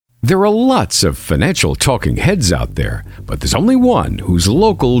There are lots of financial talking heads out there, but there's only one who's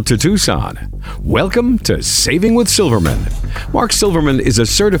local to Tucson. Welcome to Saving with Silverman. Mark Silverman is a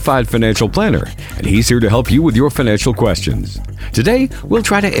certified financial planner, and he's here to help you with your financial questions. Today, we'll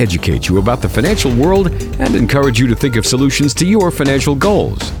try to educate you about the financial world and encourage you to think of solutions to your financial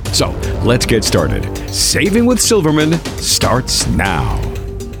goals. So, let's get started. Saving with Silverman starts now.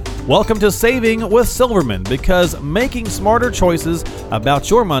 Welcome to Saving with Silverman, because making smarter choices about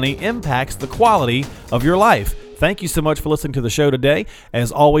your money impacts the quality of your life. Thank you so much for listening to the show today.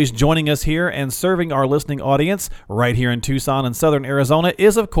 As always, joining us here and serving our listening audience right here in Tucson and Southern Arizona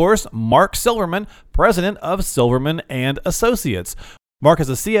is, of course, Mark Silverman, president of Silverman and Associates. Mark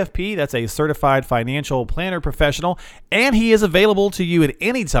is a CFP, that's a certified financial planner professional, and he is available to you at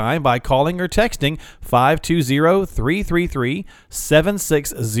any time by calling or texting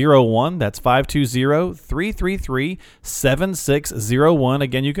 520-333-7601. That's 520-333-7601.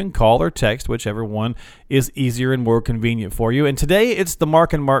 Again, you can call or text, whichever one is easier and more convenient for you. And today, it's the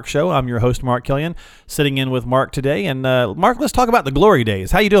Mark and Mark Show. I'm your host, Mark Killian, sitting in with Mark today. And Mark, let's talk about the glory days.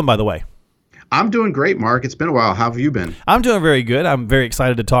 How you doing, by the way? I'm doing great, Mark. It's been a while. How have you been? I'm doing very good. I'm very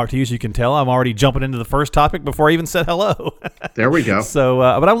excited to talk to you. As you can tell, I'm already jumping into the first topic before I even said hello. There we go. So,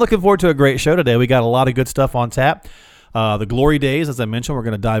 but I'm looking forward to a great show today. We got a lot of good stuff on tap. The glory days, as I mentioned, we're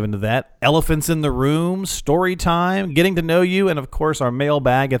going to dive into that. Elephants in the room, story time, getting to know you, and of course our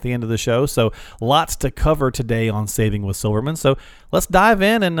mailbag at the end of the show. So lots to cover today on Saving with Silverman. So let's dive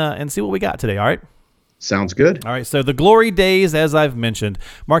in and see what we got today. All right. Sounds good. All right, so the glory days, as I've mentioned,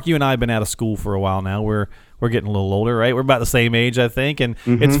 Mark, you and I have been out of school for a while now. We're getting a little older, right? We're about the same age, I think, and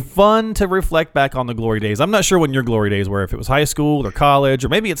It's fun to reflect back on the glory days. I'm not sure when your glory days were, if it was high school or college, or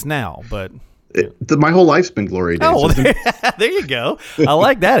maybe it's now, but... My whole life's been glory days. Oh, well, there you go. I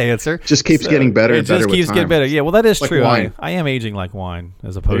like that answer. Just keeps getting better and better with time. It just keeps getting better. Yeah, well, that is like true. Wine. I am aging like wine,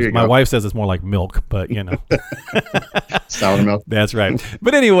 as opposed to my wife says it's more like milk, but you know. Sour milk. That's right.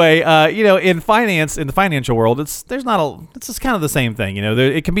 But anyway, in finance, in the financial world, it's just kind of the same thing. You know,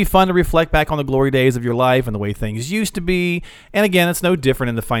 it can be fun to reflect back on the glory days of your life and the way things used to be. And again, it's no different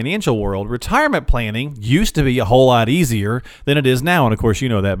in the financial world. Retirement planning used to be a whole lot easier than it is now. And of course, you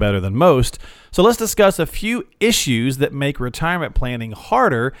know that better than most. So let's discuss a few issues that make retirement planning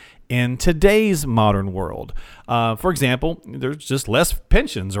harder in today's modern world. For example, there's just less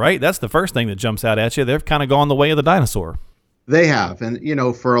pensions, right? That's the first thing that jumps out at you. They've kind of gone the way of the dinosaur. They have. And,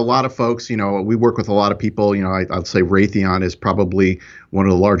 for a lot of folks, we work with a lot of people. I'd say Raytheon is probably one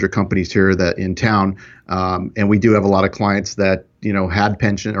of the larger companies here that in town. And we do have a lot of clients that, had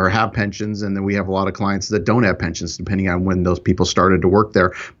pension or have pensions. And then we have a lot of clients that don't have pensions, depending on when those people started to work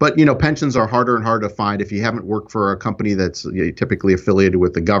there. But, pensions are harder and harder to find if you haven't worked for a company that's typically affiliated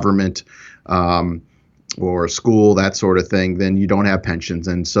with the government, or school, that sort of thing, then you don't have pensions.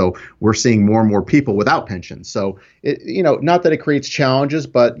 And so we're seeing more and more people without pensions. So, not that it creates challenges,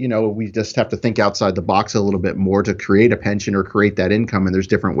 but, we just have to think outside the box a little bit more to create a pension or create that income. And there's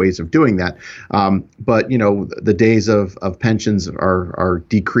different ways of doing that. But, the days of pensions are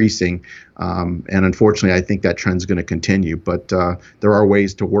decreasing. And unfortunately, I think that trend's going to continue. But there are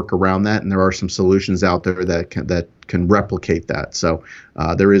ways to work around that. And there are some solutions out there that can replicate that. So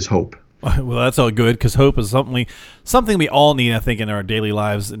there is hope. Well, that's all good, because hope is something we all need, I think, in our daily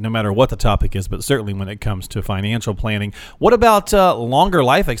lives, no matter what the topic is, but certainly when it comes to financial planning. What about longer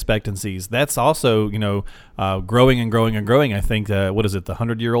life expectancies? That's also, growing and growing and growing. I think, what is it, the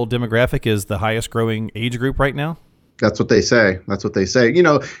 100-year-old demographic is the highest growing age group right now? That's what they say.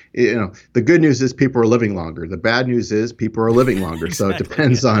 The good news is people are living longer. The bad news is people are living longer. Exactly, so it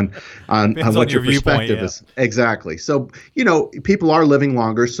depends on what your perspective is. Exactly. So, people are living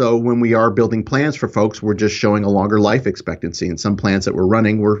longer. So when we are building plans for folks, we're just showing a longer life expectancy. And some plans that we're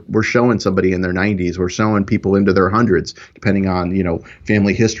running, we're showing somebody in their 90s. We're showing people into their hundreds, depending on,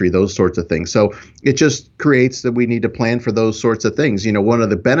 family history, those sorts of things. So it just creates that we need to plan for those sorts of things. One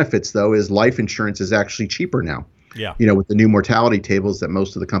of the benefits, though, is life insurance is actually cheaper now. Yeah. With the new mortality tables that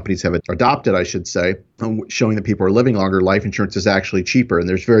most of the companies have adopted, I should say, showing that people are living longer, life insurance is actually cheaper. And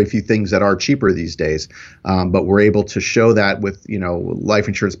there's very few things that are cheaper these days. But we're able to show that with, life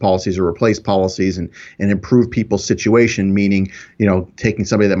insurance policies or replace policies and improve people's situation, meaning, taking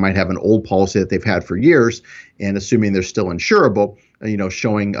somebody that might have an old policy that they've had for years and assuming they're still insurable,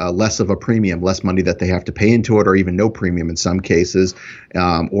 showing less of a premium, less money that they have to pay into it, or even no premium in some cases,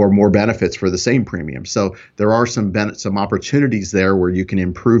 or more benefits for the same premium. So there are some opportunities there where you can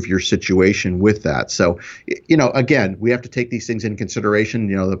improve your situation with that. So, again, we have to take these things into consideration.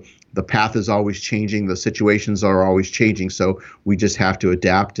 The path is always changing. The situations are always changing. So we just have to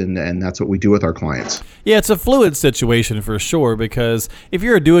adapt, and that's what we do with our clients. Yeah, it's a fluid situation for sure, because if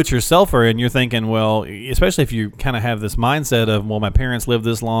you're a do-it-yourselfer and you're thinking, well, especially if you kind of have this mindset of, well, my parents lived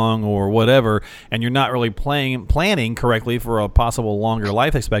this long or whatever, and you're not really planning correctly for a possible longer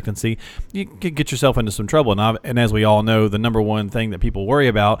life expectancy, you could get yourself into some trouble. And as we all know, the number one thing that people worry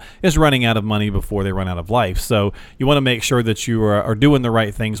about is running out of money before they run out of life. So you want to make sure that you are doing the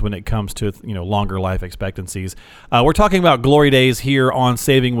right things when it comes to longer life expectancies. We're talking about glory days here on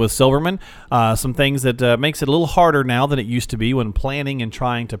Saving with Silverman. Some things that makes it a little harder now than it used to be when planning and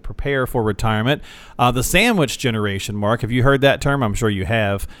trying to prepare for retirement. The sandwich generation, Mark, have you heard that term? I'm sure you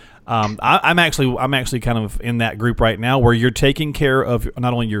have. I'm actually kind of in that group right now, where you're taking care of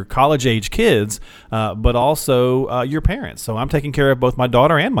not only your college age kids, but also your parents. So I'm taking care of both my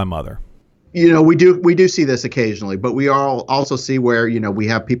daughter and my mother. We do see this occasionally, but we all also see where, we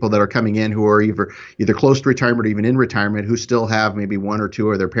have people that are coming in who are either close to retirement or even in retirement, who still have maybe one or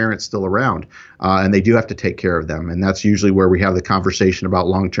two of their parents still around, and they do have to take care of them. And that's usually where we have the conversation about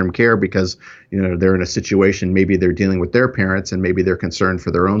long-term care, because, they're in a situation, maybe they're dealing with their parents and maybe they're concerned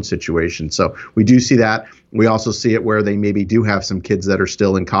for their own situation. So we do see that. We also see it where they maybe do have some kids that are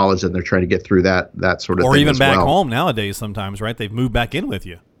still in college and they're trying to get through that sort of thing. Or even back home nowadays sometimes, right? They've moved back in with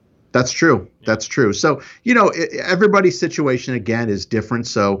you. That's true. That's true. So, everybody's situation, again, is different.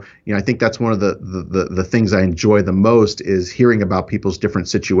 So, I think that's one of the things I enjoy the most, is hearing about people's different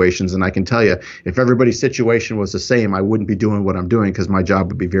situations. And I can tell you, if everybody's situation was the same, I wouldn't be doing what I'm doing, because my job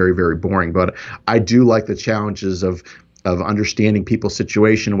would be very, very boring. But I do like the challenges of understanding people's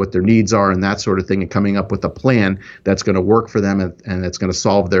situation, what their needs are, and that sort of thing, and coming up with a plan that's going to work for them and that's going to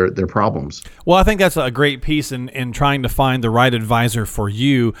solve their problems. Well, I think that's a great piece in trying to find the right advisor for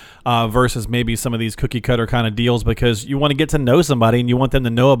you versus maybe some of these cookie cutter kind of deals, because you want to get to know somebody and you want them to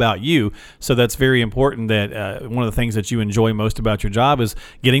know about you. So that's very important. That one of the things that you enjoy most about your job is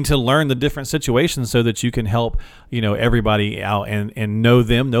getting to learn the different situations so that you can help everybody out and know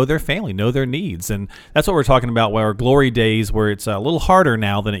them, know their family, know their needs. And that's what we're talking about, where our glory days, where it's a little harder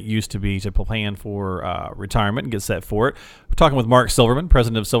now than it used to be to plan for retirement and get set for it. We're talking with Mark Silverman,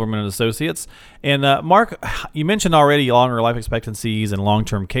 president of Silverman and Associates. And Mark, you mentioned already longer life expectancies and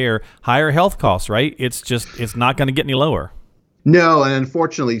long-term care, higher health costs, right? It's not going to get any lower. No, and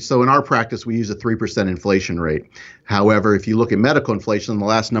unfortunately, so in our practice, we use a 3% inflation rate. However, if you look at medical inflation, the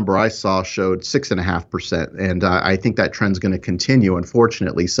last number I saw showed 6.5%, and I think that trend's going to continue,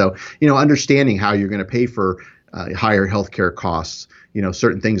 unfortunately. So, understanding how you're going to pay for higher healthcare costs.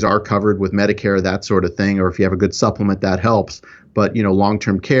 Certain things are covered with Medicare, that sort of thing, or if you have a good supplement, that helps. But,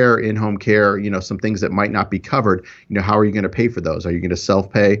 long-term care, in-home care, some things that might not be covered, how are you going to pay for those? Are you going to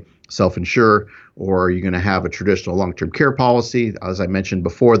self-pay, self-insure, or are you going to have a traditional long-term care policy? As I mentioned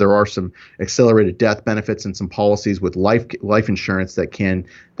before, there are some accelerated death benefits and some policies with life insurance that can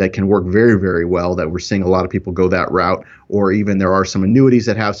work very, very well, that we're seeing a lot of people go that route, or even there are some annuities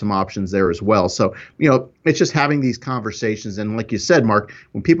that have some options there as well. So, it's just having these conversations. And like you said, Mark,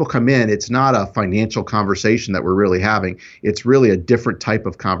 when people come in, it's not a financial conversation that we're really having. It's really a different type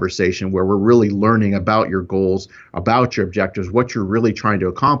of conversation where we're really learning about your goals, about your objectives, what you're really trying to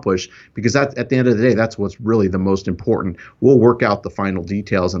accomplish, because that's, at the end of the day, that's what's really the most important. We'll work out the final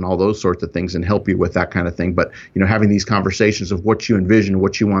details and all those sorts of things and help you with that kind of thing. But, having these conversations of what you envision,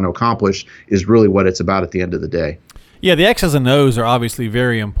 what you want to accomplish is really what it's about at the end of the day. Yeah, the X's and O's are obviously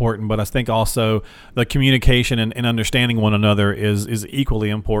very important, but I think also the communication and understanding one another is equally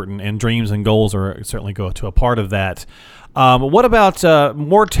important, and dreams and goals are certainly go to a part of that. What about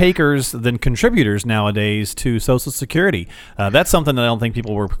more takers than contributors nowadays to Social Security? That's something that I don't think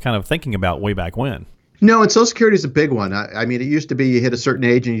people were kind of thinking about way back when. No, and Social Security is a big one. I mean, it used to be you hit a certain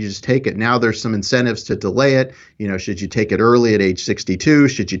age and you just take it. Now there's some incentives to delay it. Should you take it early at age 62?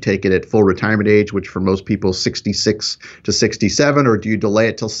 Should you take it at full retirement age, which for most people 66 to 67, or do you delay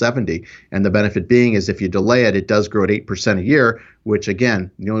it till 70? And the benefit being is if you delay it, it does grow at 8% a year, which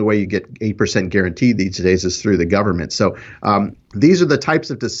again, the only way you get 8% guaranteed these days is through the government. So these are the types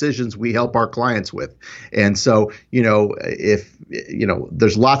of decisions we help our clients with. And so, if,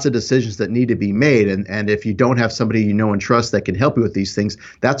 there's lots of decisions that need to be made. And if you don't have somebody and trust that can help you with these things,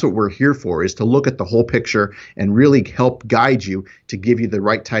 that's what we're here for, is to look at the whole picture and really help guide you to give you the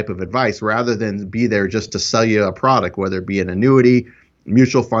right type of advice, rather than be there just to sell you a product, whether it be an annuity,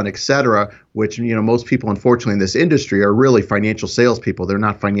 mutual fund, et cetera, which, most people, unfortunately, in this industry are really financial salespeople. They're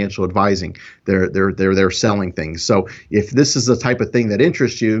not financial advising. They're selling things. So if this is the type of thing that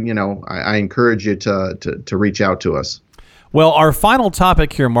interests you, I encourage you to reach out to us. Well, our final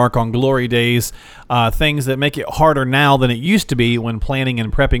topic here, Mark, on Glory Days, things that make it harder now than it used to be when planning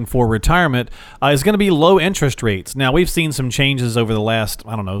and prepping for retirement, is going to be low interest rates. Now, we've seen some changes over the last,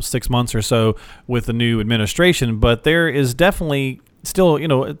 6 months or so with the new administration, but there is definitely still,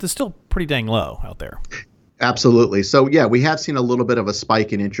 it's still pretty dang low out there. Absolutely. So, yeah, we have seen a little bit of a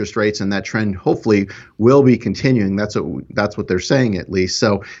spike in interest rates, and that trend hopefully will be continuing. That's what they're saying, at least.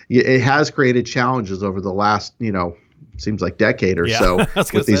 So it has created challenges over the last, seems like decade or so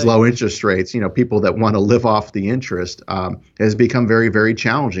with these low interest rates. People that want to live off the interest has become very, very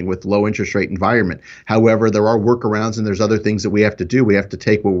challenging with low interest rate environment. However, there are workarounds and there's other things that we have to do. We have to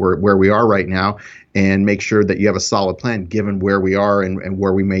take where we are right now and make sure that you have a solid plan given where we are and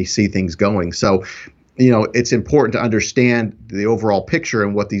where we may see things going. So, it's important to understand the overall picture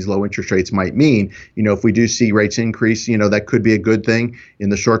and what these low interest rates might mean. If we do see rates increase, that could be a good thing. In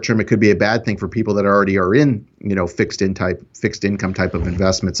the short term, it could be a bad thing for people that already are in, fixed income type of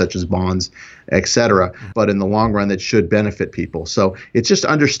investments such as bonds, et cetera. But in the long run, that should benefit people. So it's just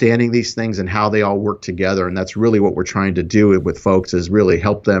understanding these things and how they all work together. And that's really what we're trying to do with folks, is really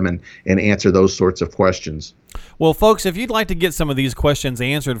help them and answer those sorts of questions. Well, folks, if you'd like to get some of these questions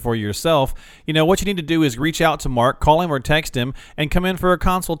answered for yourself, what you need to do is reach out to Mark, call him or text him, and come in for a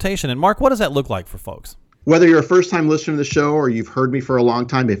consultation. And Mark, what does that look like for folks? Whether you're a first-time listener to the show or you've heard me for a long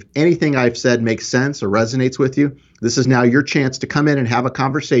time, if anything I've said makes sense or resonates with you, this is now your chance to come in and have a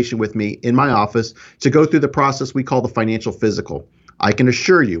conversation with me in my office to go through the process we call the financial physical. I can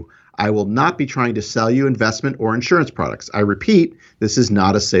assure you, I will not be trying to sell you investment or insurance products. I repeat, this is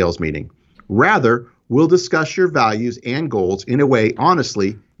not a sales meeting. Rather, we'll discuss your values and goals in a way,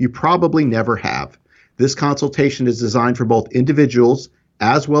 honestly, you probably never have. This consultation is designed for both individuals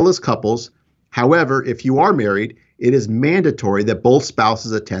as well as couples. However, if you are married, it is mandatory that both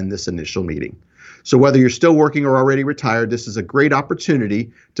spouses attend this initial meeting. So whether you're still working or already retired, this is a great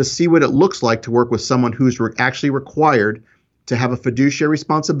opportunity to see what it looks like to work with someone who's actually required to have a fiduciary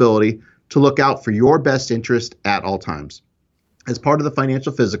responsibility to look out for your best interest at all times. As part of the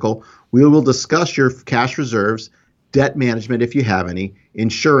financial physical, we will discuss your cash reserves, debt management if you have any,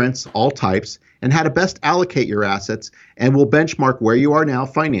 insurance, all types, and how to best allocate your assets, and we'll benchmark where you are now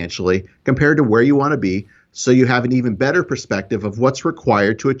financially compared to where you want to be, so you have an even better perspective of what's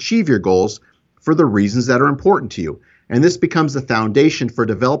required to achieve your goals for the reasons that are important to you. And this becomes the foundation for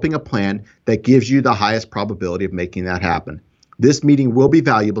developing a plan that gives you the highest probability of making that happen. This meeting will be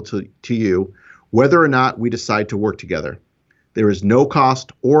valuable to you, whether or not we decide to work together. There is no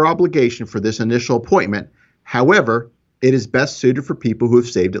cost or obligation for this initial appointment. However, it is best suited for people who have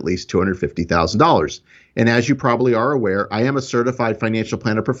saved at least $250,000. And as you probably are aware, I am a certified financial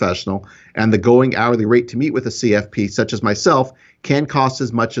planner professional, and the going hourly rate to meet with a CFP such as myself can cost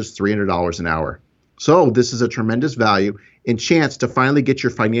as much as $300 an hour. So this is a tremendous value and chance to finally get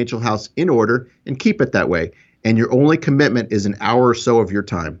your financial house in order and keep it that way. And your only commitment is an hour or so of your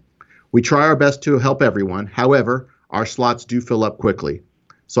time. We try our best to help everyone. However, our slots do fill up quickly.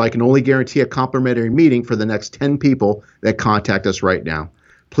 So I can only guarantee a complimentary meeting for the next 10 people that contact us right now.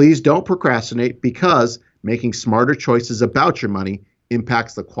 Please don't procrastinate, because making smarter choices about your money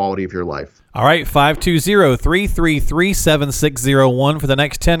impacts the quality of your life. All right, 520-333-7601 for the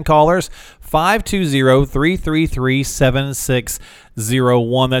next 10 callers.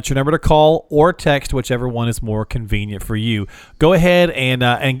 520-333-7601. That's your number to call or text, whichever one is more convenient for you. Go ahead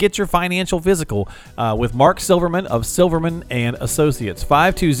and get your financial physical with Mark Silverman of Silverman and Associates.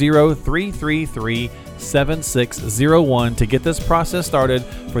 520-333-7601 to get this process started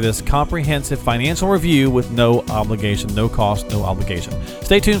for this comprehensive financial review with no obligation, no cost, no obligation.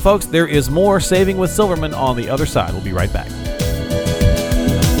 Stay tuned, folks. There is more Saving with Silverman on the other side. We'll be right back.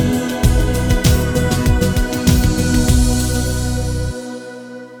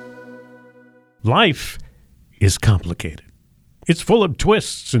 Life is complicated. It's full of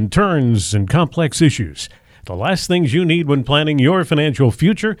twists and turns and complex issues. The last things you need when planning your financial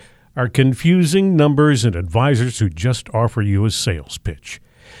future are confusing numbers and advisors who just offer you a sales pitch.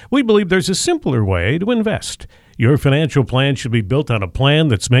 We believe there's a simpler way to invest. Your financial plan should be built on a plan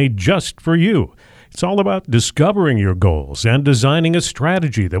that's made just for you. It's all about discovering your goals and designing a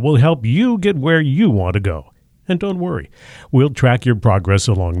strategy that will help you get where you want to go. And don't worry, we'll track your progress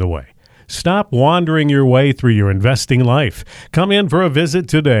along the way. Stop wandering your way through your investing life. Come in for a visit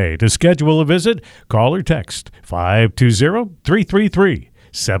today. To schedule a visit, call or text 520-333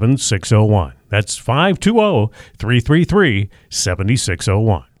 520-333-7601. That's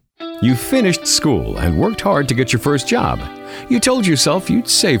 520-333-7601. You finished school and worked hard to get your first job. You told yourself you'd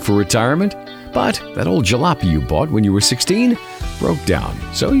save for retirement, but that old jalopy you bought when you were 16 broke down,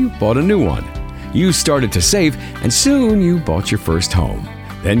 so you bought a new one. You started to save, and soon you bought your first home.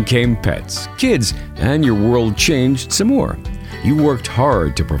 Then came pets, kids, and your world changed some more. You worked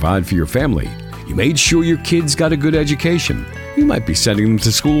hard to provide for your family. You made sure your kids got a good education. You might be sending them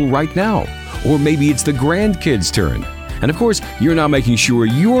to school right now, or maybe it's the grandkids' turn. And of course, you're now making sure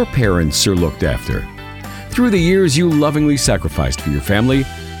your parents are looked after. Through the years, you lovingly sacrificed for your family.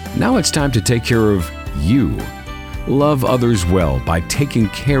 Now it's time to take care of you. Love others well by taking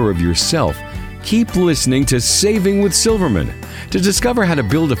care of yourself. Keep listening to Saving with Silverman to discover how to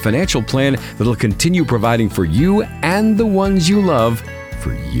build a financial plan that'll continue providing for you and the ones you love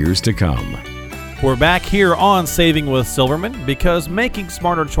for years to come. We're back here on Saving with Silverman because making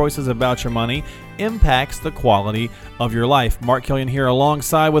smarter choices about your money impacts the quality of your life. Mark Killian here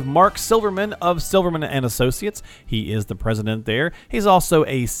alongside with Mark Silverman of Silverman & Associates. He is the president there. He's also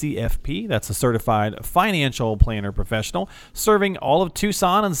a CFP, that's a certified financial planner professional, serving all of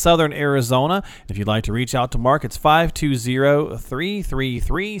Tucson and southern Arizona. If you'd like to reach out to Mark, it's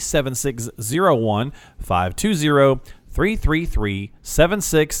 520-333-7601,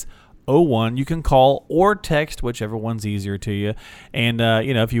 520-333-7601. You can call or text, whichever one's easier to you. And,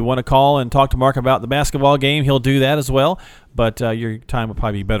 if you want to call and talk to Mark about the basketball game, he'll do that as well. But your time would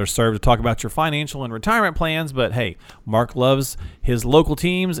probably be better served to talk about your financial and retirement plans. But, hey, Mark loves his local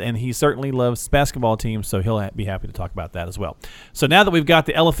teams, and he certainly loves basketball teams, so he'll be happy to talk about that as well. So now that we've got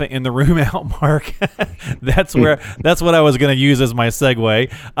the elephant in the room out, Mark, that's what I was going to use as my segue.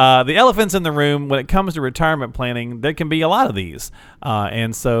 The elephants in the room, when it comes to retirement planning, there can be a lot of these.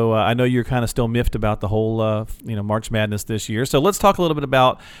 And so I know you're kind of still miffed about the whole March Madness this year. So let's talk a little bit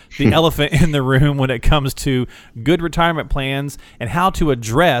about the elephant in the room when it comes to good retirement plans and how to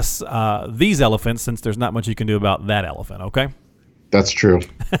address these elephants, since there's not much you can do about that elephant, okay? That's true.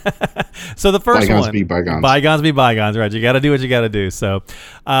 So the first bygones one. Be bygones. Bygones be bygones, right? You got to do what you got to do. So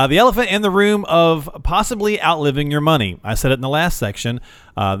the elephant in the room of possibly outliving your money. I said it in the last section.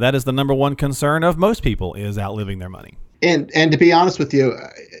 That is the number one concern of most people, is outliving their money. And to be honest with you,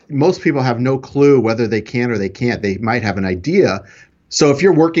 most people have no clue whether they can or they can't. They might have an idea. So if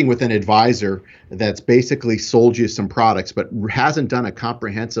you're working with an advisor that's basically sold you some products but hasn't done a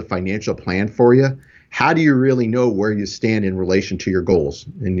comprehensive financial plan for you, how do you really know where you stand in relation to your goals?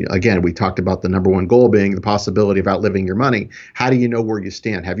 And again, we talked about the number one goal being the possibility of outliving your money. How do you know where you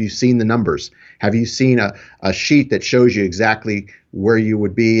stand? Have you seen the numbers? Have you seen a sheet that shows you exactly where you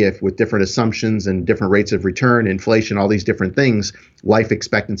would be if, with different assumptions and different rates of return, inflation, all these different things, life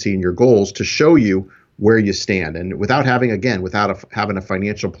expectancy and your goals, to show you where you stand? And without having a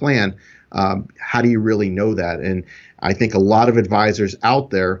financial plan, how do you really know that? And I think a lot of advisors out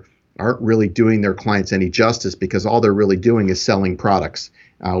there aren't really doing their clients any justice, because all they're really doing is selling products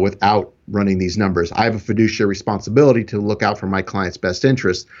without running these numbers. I have a fiduciary responsibility to look out for my client's best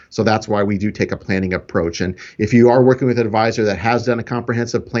interest. So that's why we do take a planning approach. And if you are working with an advisor that has done a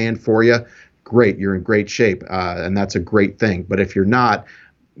comprehensive plan for you, great, you're in great shape. And that's a great thing. But if you're not,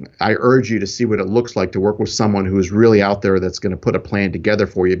 I urge you to see what it looks like to work with someone who is really out there that's going to put a plan together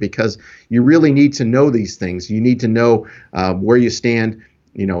for you, because you really need to know these things. You need to know where you stand,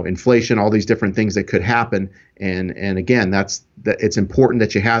 inflation, all these different things that could happen. And again, it's important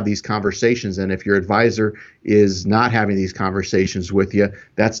that you have these conversations. And if your advisor is not having these conversations with you,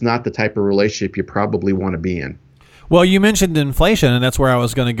 that's not the type of relationship you probably want to be in. Well, you mentioned inflation, and that's where I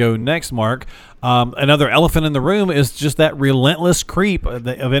was going to go next, Mark. Another elephant in the room is just that relentless creep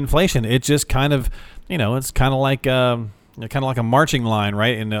of inflation. It just kind of, it's kind of like a marching line,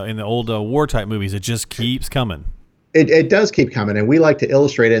 right? In the old war type movies, it just keeps coming. It does keep coming, and we like to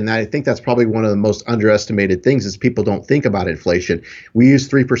illustrate it, and I think that's probably one of the most underestimated things is people don't think about inflation. We use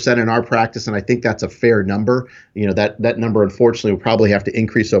 3% in our practice, and I think that's a fair number. That number, unfortunately, will probably have to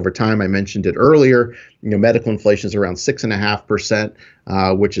increase over time. I mentioned it earlier. Medical inflation is around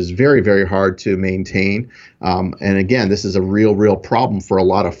 6.5%, which is very, very hard to maintain. And again, this is a real problem for a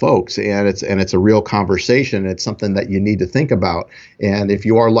lot of folks, and it's a real conversation. It's something that you need to think about. And if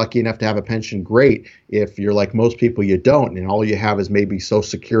you are lucky enough to have a pension, great. If you're like most people, you don't, and all you have is maybe Social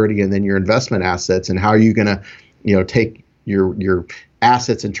Security and then your investment assets. And how are you going to, take your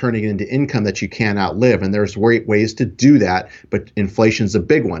assets and turning it into income that you can't outlive? And there's ways to do that, but inflation's a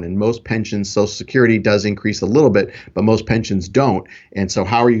big one. And most pensions, Social Security does increase a little bit, but most pensions don't. And so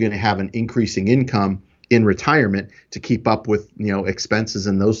how are you going to have an increasing income in retirement to keep up with expenses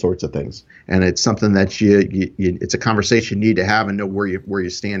and those sorts of things. And it's something that it's a conversation you need to have and know where you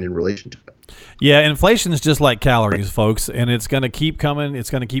stand in relation to it. Yeah, inflation is just like calories, folks, and it's going to keep coming. It's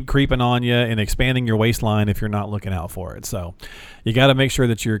going to keep creeping on you and expanding your waistline if you're not looking out for it. So you got to make sure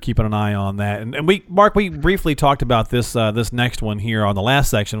that you're keeping an eye on that. And Mark, we briefly talked about this next one here on the last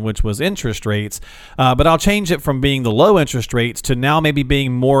section, which was interest rates. But I'll change it from being the low interest rates to now maybe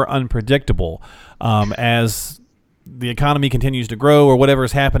being more unpredictable as the economy continues to grow or whatever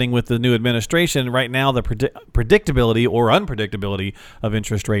is happening with the new administration. Right now, the predictability or unpredictability of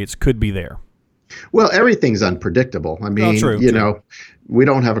interest rates could be there. Well, everything's unpredictable. I mean, true. We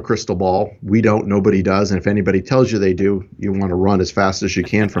don't have a crystal ball. We don't. Nobody does. And if anybody tells you they do, you want to run as fast as you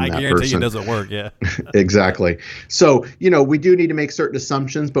can from that person. I guarantee it doesn't work, yeah. Exactly. So, we do need to make certain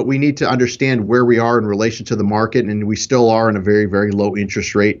assumptions, but we need to understand where we are in relation to the market. And we still are in a very, very low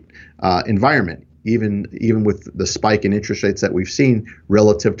interest rate environment. Even with the spike in interest rates that we've seen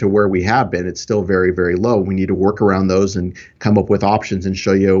relative to where we have been, it's still very, very low. We need to work around those and come up with options and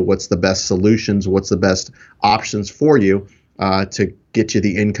show you what's the best solutions, what's the best options for you to get you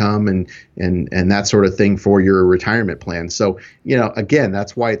the income and that sort of thing for your retirement plan. So, again,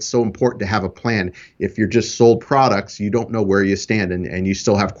 that's why it's so important to have a plan. If you're just sold products, you don't know where you stand and you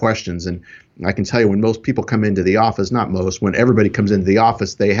still have questions. And I can tell you when most people come into the office, not most, when everybody comes into the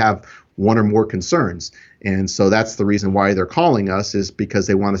office, they have one or more concerns. And so that's the reason why they're calling us, is because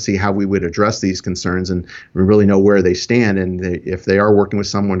they want to see how we would address these concerns and really know where they stand. And if they are working with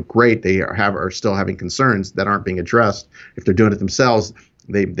someone, great, they are still having concerns that aren't being addressed. If they're doing it themselves,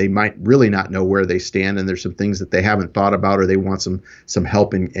 they might really not know where they stand, and there's some things that they haven't thought about, or they want some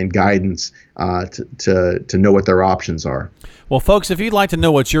help and guidance to know what their options are. Well, folks, if you'd like to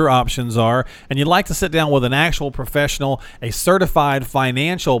know what your options are and you'd like to sit down with an actual professional, a certified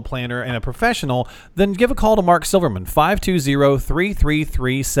financial planner and a professional, then give a call to Mark Silverman,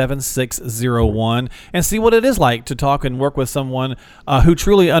 520-333-7601, and see what it is like to talk and work with someone who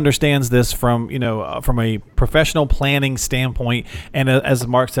truly understands this from a professional planning standpoint, and as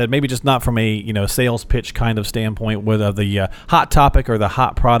Mark said, maybe just not from a sales pitch kind of standpoint with the hot topic or the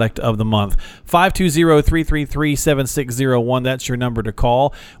hot product of the month. 520-333-7601. That's your number to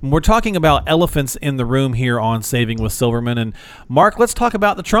call. We're talking about elephants in the room here on Saving with Silverman. And Mark, let's talk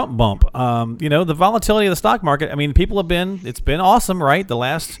about the Trump bump. The volatility of the stock market. I mean, it's been awesome, right? The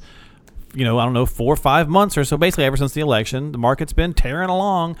last, 4 or 5 months or so, basically ever since the election, the market's been tearing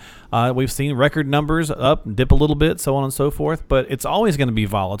along. We've seen record numbers up, dip a little bit, so on and so forth, but it's always going to be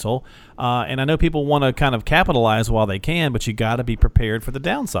volatile. And I know people want to kind of capitalize while they can, but you got to be prepared for the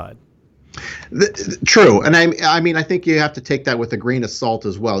downside. True. And I mean, I think you have to take that with a grain of salt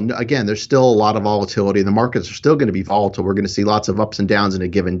as well. Again, there's still a lot of volatility. The markets are still going to be volatile. We're going to see lots of ups and downs in a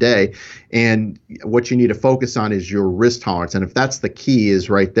given day. And what you need to focus on is your risk tolerance. And if that's the key, is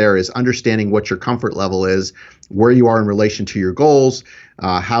right there, is understanding what your comfort level is, where you are in relation to your goals,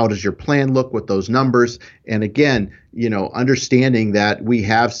 how does your plan look with those numbers? And again, understanding that we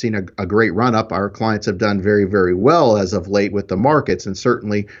have seen a great run up. Our clients have done very, very well as of late with the markets, and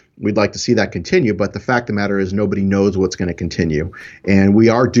certainly we'd like to see that continue. But the fact of the matter is, nobody knows what's going to continue, and we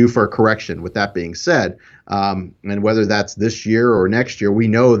are due for a correction. With that being said, and whether that's this year or next year, we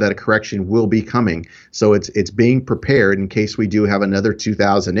know that a correction will be coming. So it's being prepared in case we do have another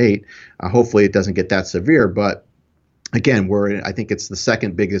 2008. Hopefully, it doesn't get that severe, but again, I think it's the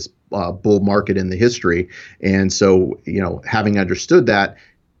second biggest bull market in the history. And so, having understood that,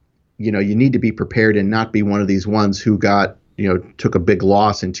 you need to be prepared and not be one of these ones who took a big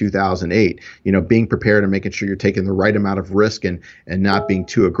loss in 2008. Being prepared and making sure you're taking the right amount of risk and not being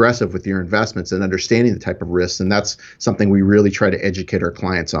too aggressive with your investments and understanding the type of risks. And that's something we really try to educate our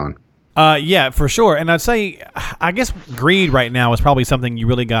clients on. Yeah, for sure. And I'd say, I guess greed right now is probably something you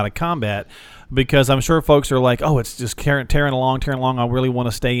really got to combat, because I'm sure folks are like, oh, it's just tearing along. I really want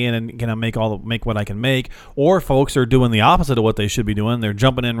to stay in and make what I can make. Or folks are doing the opposite of what they should be doing. They're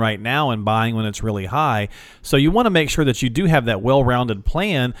jumping in right now and buying when it's really high. So you want to make sure that you do have that well-rounded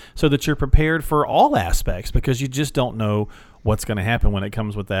plan so that you're prepared for all aspects, because you just don't know what's going to happen when it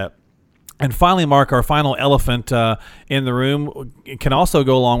comes with that. And finally, Mark, our final elephant in the room can also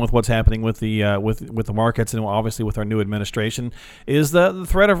go along with what's happening with the with the markets, and obviously with our new administration, is the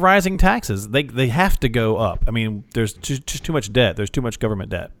threat of rising taxes. They have to go up. I mean, there's just too much debt. There's too much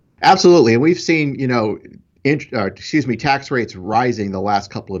government debt. Absolutely, and we've seen tax rates rising the last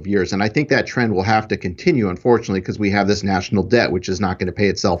couple of years. And I think that trend will have to continue, unfortunately, because we have this national debt, which is not going to pay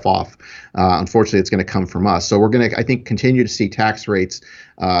itself off. Unfortunately, it's going to come from us. So we're going to, I think, continue to see tax rates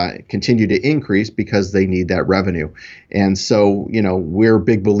continue to increase because they need that revenue. And so, we're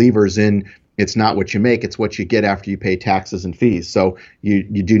big believers in It's not what you make, it's what you get after you pay taxes and fees. So you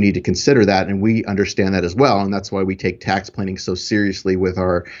do need to consider that, and we understand that as well. And that's why we take tax planning so seriously with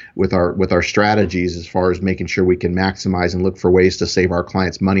our strategies, as far as making sure we can maximize and look for ways to save our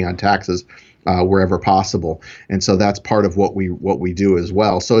clients money on taxes wherever possible. And so that's part of what we do as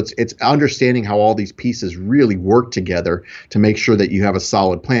well. So it's understanding how all these pieces really work together to make sure that you have a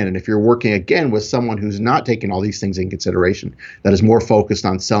solid plan. And if you're working again with someone who's not taking all these things in consideration, that is more focused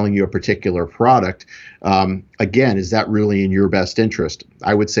on selling you a particular product, again, is that really in your best interest?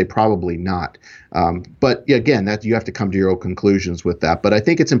 I would say probably not. But again, that you have to come to your own conclusions with that. But I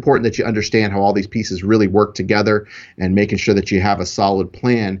think it's important that you understand how all these pieces really work together, and making sure that you have a solid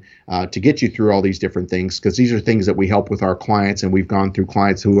plan to get you through all these different things, because these are things that we help with our clients. And we've gone through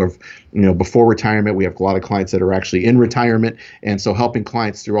clients who have, before retirement. We have a lot of clients that are actually in retirement. And so helping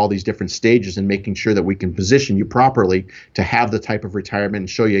clients through all these different stages and making sure that we can position you properly to have the type of retirement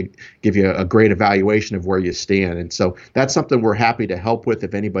and give you a great evaluation of where you stand. And so that's something we're happy to help with.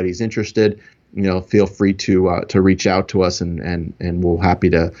 If anybody's interested, feel free to reach out to us, and we're happy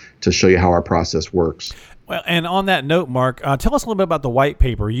to show you how our process works. Well, and on that note, Mark, tell us a little bit about the white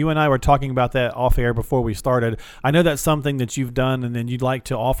paper. You and I were talking about that off air before we started. I know that's something that you've done, and then you'd like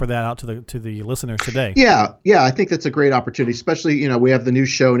to offer that out to the listeners today. Yeah, I think that's a great opportunity. Especially, we have the new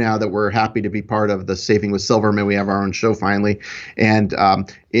show now that we're happy to be part of, the Saving with Silverman. We have our own show finally, and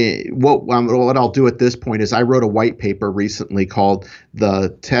what I'll do at this point is I wrote a white paper recently called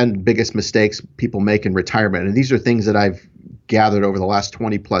 "The 10 Biggest Mistakes People Make in Retirement," and these are things that I've gathered over the last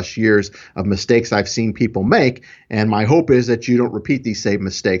 20 plus years of mistakes I've seen people make. And my hope is that you don't repeat these same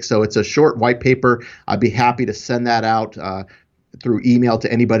mistakes. So it's a short white paper. I'd be happy to send that out through email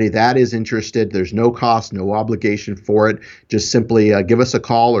to anybody that is interested. There's no cost, no obligation for it. Just simply give us a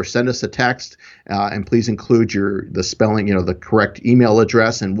call or send us a text, and please include the spelling, the correct email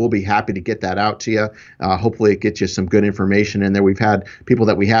address, and we'll be happy to get that out to you. Hopefully it gets you some good information in there. We've had people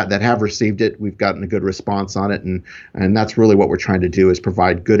that have received it. We've gotten a good response on it, and that's really what we're trying to do, is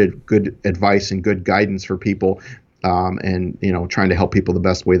provide good advice and good guidance for people. And trying to help people the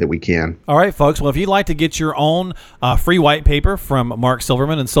best way that we can. All right, folks. Well, if you'd like to get your own free white paper from Mark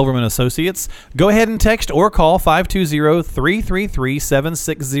Silverman and Silverman Associates, go ahead and text or call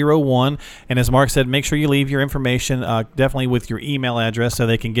 520-333-7601. And as Mark said, make sure you leave your information definitely with your email address, so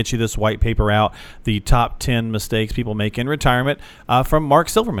they can get you this white paper out, the top 10 mistakes people make in retirement, from Mark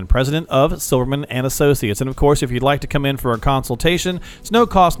Silverman, president of Silverman and Associates. And of course, if you'd like to come in for a consultation, it's no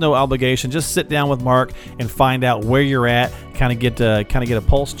cost, no obligation. Just sit down with Mark and find out where you're at, kind of get a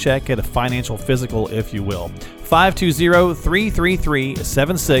pulse check, get a financial physical, if you will.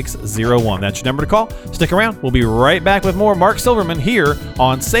 520-333-7601. That's your number to call. Stick around. We'll be right back with more Mark Silverman here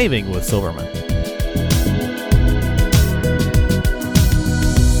on Saving with Silverman.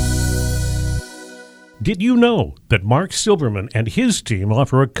 Did you know that Mark Silverman and his team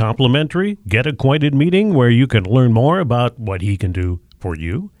offer a complimentary Get Acquainted meeting where you can learn more about what he can do for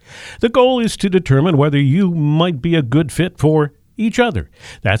you? The goal is to determine whether you might be a good fit for each other.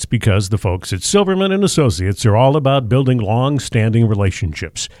 That's because the folks at Silverman and Associates are all about building long-standing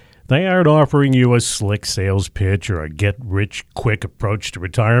relationships. They aren't offering you a slick sales pitch or a get-rich-quick approach to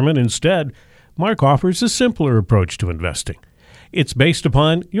retirement. Instead, Mark offers a simpler approach to investing. It's based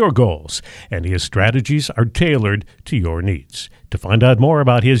upon your goals, and his strategies are tailored to your needs. To find out more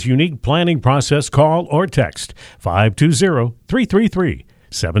about his unique planning process, call or text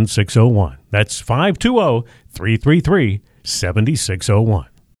 520-333-7601. That's 520-333-7601.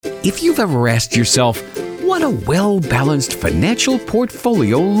 If you've ever asked yourself what a well-balanced financial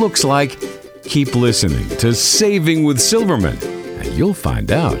portfolio looks like, keep listening to Saving with Silverman, and you'll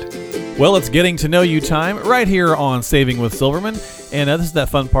find out. Well, it's getting to know you time right here on Saving with Silverman. And this is that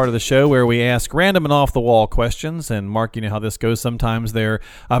fun part of the show where we ask random and off-the-wall questions. And Mark, you know how this goes. Sometimes they're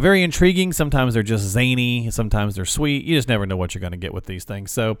very intriguing. Sometimes they're just zany. Sometimes they're sweet. You just never know what you're going to get with these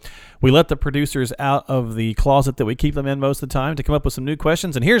things. So we let the producers out of the closet that we keep them in most of the time to come up with some new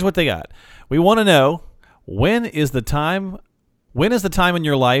questions. And here's what they got. We want to know, when is the time in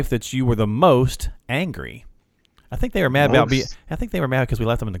your life that you were the most angry? I think they were mad because we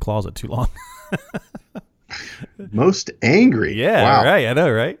left them in the closet too long. Most angry. Yeah, wow. Right. I know,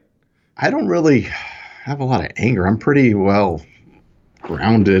 right? I don't really have a lot of anger. I'm pretty well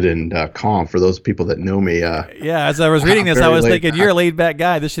grounded and calm, for those people that know me. Yeah, as I was reading this, I was thinking, you're a laid back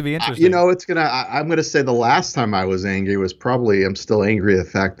guy. This should be interesting. I'm gonna say the last time I was angry was probably, I'm still angry at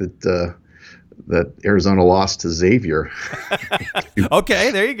the fact that Arizona lost to Xavier.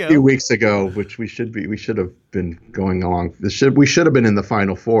 Okay, there you go. A few weeks ago, which we should have been going along. We should have been in the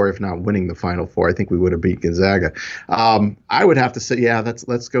Final Four, if not winning the Final Four. I think we would have beat Gonzaga. I would have to say,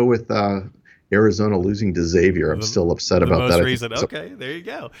 let's go with Arizona losing to Xavier. I'm still upset about that. Most recent. Okay, there you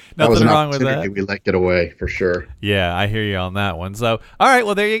go. That was Nothing an wrong with opportunity that. we let get away for sure. Yeah, I hear you on that one. So, all right,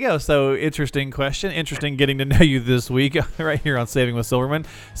 well, there you go. So, interesting question. Interesting getting to know you this week right here on Saving with Silverman.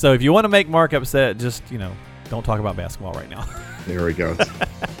 So, if you want to make Mark upset, just, don't talk about basketball right now. There we go. Next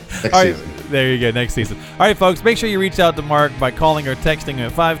All right, season. there you go, next season. All right, folks, make sure you reach out to Mark by calling or texting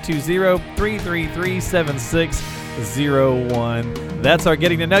him at 520-333-7601. That's our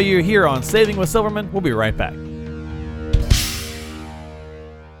getting to know you here on Saving with Silverman. We'll be right back.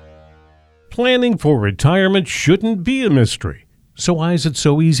 Planning for retirement shouldn't be a mystery. So why is it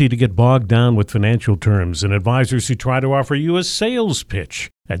so easy to get bogged down with financial terms and advisors who try to offer you a sales pitch?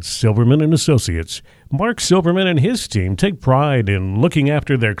 At Silverman & Associates, Mark Silverman and his team take pride in looking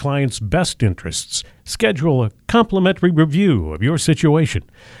after their clients' best interests. Schedule a complimentary review of your situation.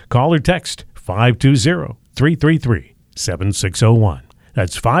 Call or text 520-333-7601.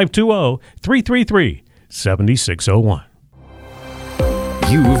 That's 520-333-7601.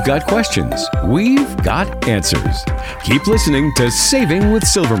 You've got questions. We've got answers. Keep listening to Saving with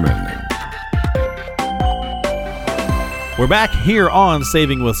Silverman. We're back here on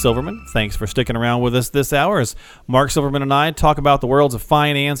Saving with Silverman. Thanks for sticking around with us this hour as Mark Silverman and I talk about the worlds of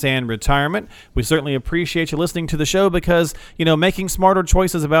finance and retirement. We certainly appreciate you listening to the show because, making smarter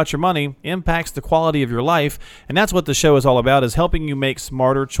choices about your money impacts the quality of your life. And that's what the show is all about, is helping you make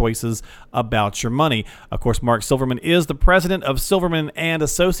smarter choices about your money. Of course, Mark Silverman is the president of Silverman &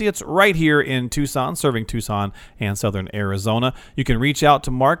 Associates right here in Tucson, serving Tucson and Southern Arizona. You can reach out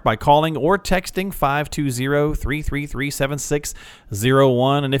to Mark by calling or texting 520-333-7601.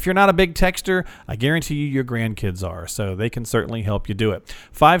 And if you're not a big texter, I guarantee you your grandkids are, so they can certainly help you do it.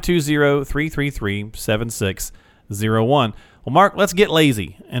 520-333-7601. Well, Mark, let's get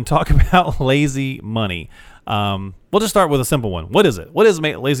lazy and talk about lazy money. We'll just start with a simple one. What is it? What is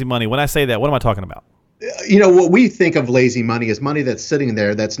lazy money? When I say that, what am I talking about? What we think of lazy money is money that's sitting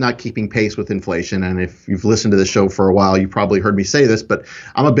there that's not keeping pace with inflation. And if you've listened to the show for a while, you probably heard me say this, but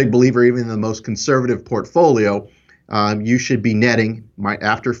I'm a big believer, even in the most conservative portfolio, you should be netting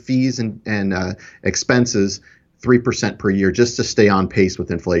after fees and expenses 3% per year just to stay on pace with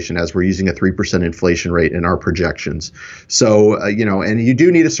inflation, as we're using a 3% inflation rate in our projections. So, and you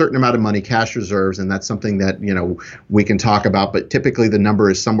do need a certain amount of money, cash reserves, and that's something that, we can talk about. But typically the number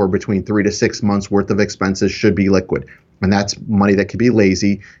is somewhere between 3 to 6 months worth of expenses should be liquid. And that's money that could be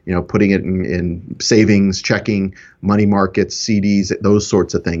lazy, putting it in savings, checking, money markets, CDs, those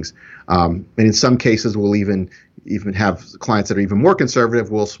sorts of things. And in some cases, we'll even have clients that are even more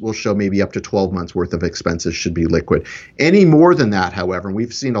conservative. We'll show maybe up to 12 months worth of expenses should be liquid. Any more than that, however, and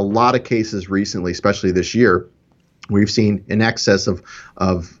we've seen a lot of cases recently, especially this year, we've seen in excess of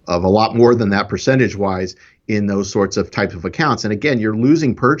a lot more than that percentage-wise in those sorts of types of accounts. And again, you're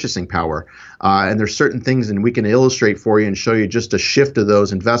losing purchasing power. And there's certain things, and we can illustrate for you and show you just a shift of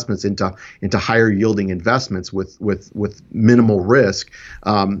those investments into higher yielding investments with minimal risk.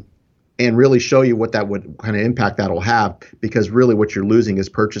 And really show you what that would kind of impact that'll have, because really what you're losing is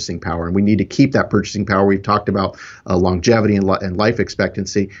purchasing power, and we need to keep that purchasing power. We've talked about longevity and life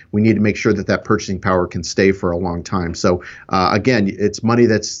expectancy. We need to make sure that purchasing power can stay for a long time. So again, it's money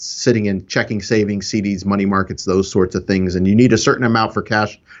that's sitting in checking, savings, CDs, money markets, those sorts of things, and you need a certain amount for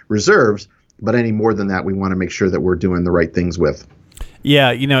cash reserves, but any more than that, we want to make sure that we're doing the right things with.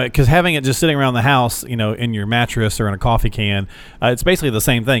 Yeah, because having it just sitting around the house, in your mattress or in a coffee can, it's basically the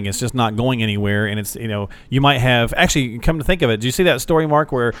same thing. It's just not going anywhere. And it's, you might have, actually, come to think of it, did you see that story,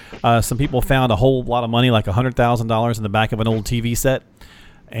 Mark, where some people found a whole lot of money, like $100,000 in the back of an old TV set?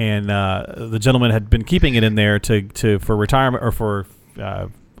 And the gentleman had been keeping it in there for retirement or for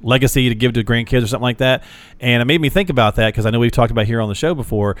legacy to give to grandkids or something like that. And it made me think about that, because I know we've talked about here on the show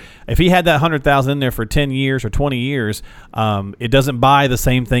before. If he had that $100,000 in there for 10 years or 20 years, it doesn't buy the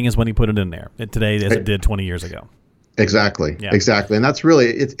same thing as when he put it in there today as it did 20 years ago. Exactly. Yeah. Exactly. And that's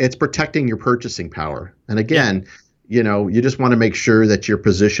really, it's protecting your purchasing power. And again, you just want to make sure that you're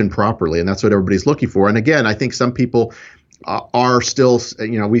positioned properly, and that's what everybody's looking for. And again, I think some people are still,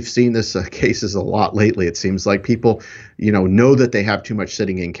 we've seen this cases a lot lately. It seems like people, know that they have too much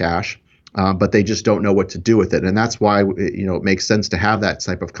sitting in cash, but they just don't know what to do with it. And that's why, it makes sense to have that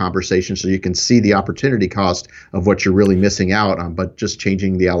type of conversation, so you can see the opportunity cost of what you're really missing out on, but just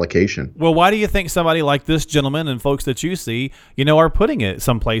changing the allocation. Well, why do you think somebody like this gentleman and folks that you see, are putting it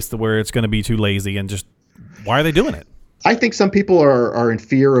someplace to where it's going to be too lazy, and just why are they doing it? I think some people are in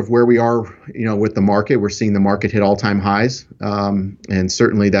fear of where we are, with the market. We're seeing the market hit all-time highs, and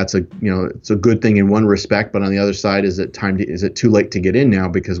certainly that's it's a good thing in one respect. But on the other side, is it too late to get in now,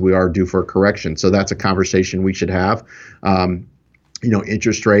 because we are due for a correction? So that's a conversation we should have.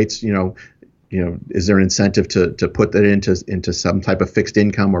 Interest rates, is there an incentive to put that into some type of fixed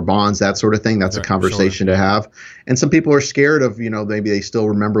income or bonds, that sort of thing? That's a conversation to have. And some people are scared of, maybe they still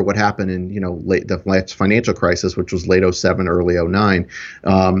remember what happened in, the last financial crisis, which was late 07, early 09.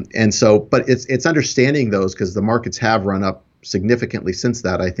 And so, but it's understanding those, because the markets have run up significantly since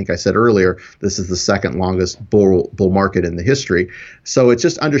that. I think I said earlier, this is the second longest bull market in the history. So it's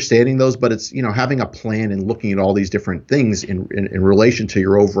just understanding those, but it's, having a plan and looking at all these different things in relation to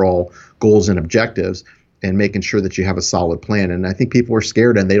your overall goals and objectives, and making sure that you have a solid plan. And I think people are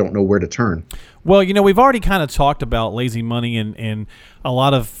scared and they don't know where to turn. Well, we've already kind of talked about lazy money and a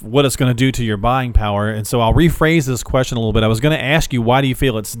lot of what it's going to do to your buying power. And so I'll rephrase this question a little bit. I was going to ask you, why do you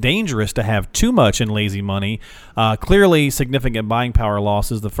feel it's dangerous to have too much in lazy money? Clearly, significant buying power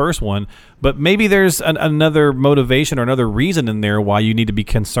loss is the first one, but maybe there's another motivation or another reason in there why you need to be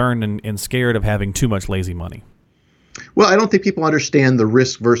concerned and scared of having too much lazy money. Well, I don't think people understand the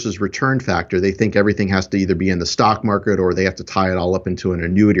risk versus return factor. They think everything has to either be in the stock market or they have to tie it all up into an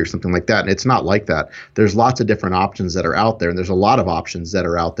annuity or something like that. And it's not like that. There's lots of different options that are out there. And there's a lot of options that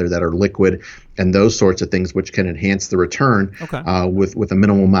are out there that are liquid and those sorts of things, which can enhance the return with a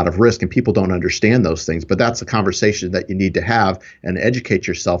minimal amount of risk. And people don't understand those things. But that's a conversation that you need to have and educate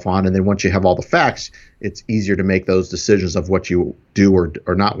yourself on. And then once you have all the facts, it's easier to make those decisions of what you do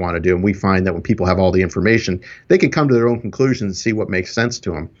or not want to do. And we find that when people have all the information, they can come to their own conclusions and see what makes sense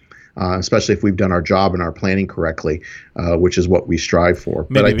to them, especially if we've done our job and our planning correctly, which is what we strive for.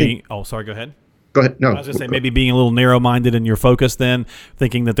 Go ahead. Go ahead. No, I was just saying, maybe being a little narrow-minded in your focus, then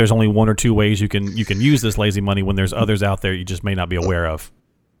thinking that there's only one or two ways you can use this lazy money when there's others out there you just may not be aware of.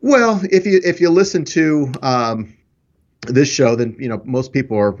 Well, if you listen to this show, then most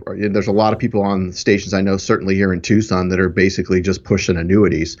people are there's a lot of people on stations I know, certainly here in Tucson, that are basically just pushing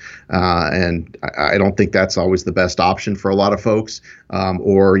annuities, and I don't think that's always the best option for a lot of folks,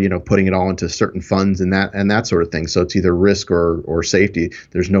 or putting it all into certain funds and that sort of thing. So it's either risk or safety.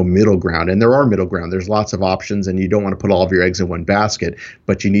 There's no middle ground, and there are middle ground. There's lots of options, and you don't want to put all of your eggs in one basket,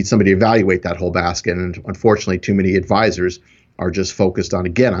 but you need somebody to evaluate that whole basket. And unfortunately, too many advisors are just focused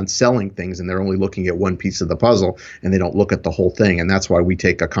on selling things, and they're only looking at one piece of the puzzle, and they don't look at the whole thing. And that's why we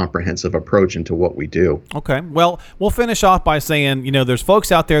take a comprehensive approach into what we do. Okay. Well, we'll finish off by saying, there's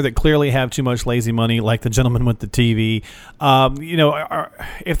folks out there that clearly have too much lazy money, like the gentleman with the TV.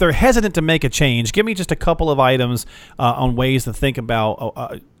 If they're hesitant to make a change, give me just a couple of items on ways to think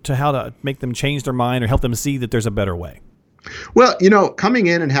about to how to make them change their mind or help them see that there's a better way. Well, coming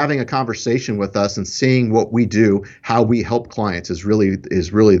in and having a conversation with us and seeing what we do, how we help clients is really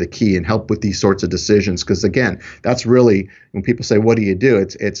the key, and help with these sorts of decisions. Because again, that's really when people say, "What do you do?"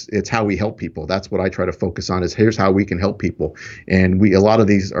 It's how we help people. That's what I try to focus on, is here's how we can help people. And a lot of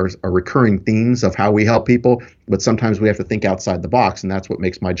these are recurring themes of how we help people, but sometimes we have to think outside the box, and that's what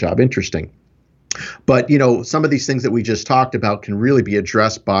makes my job interesting. But, some of these things that we just talked about can really be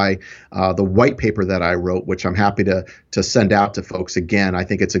addressed by the white paper that I wrote, which I'm happy to send out to folks. Again, I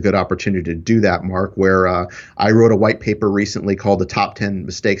think it's a good opportunity to do that, Mark, where I wrote a white paper recently called The Top 10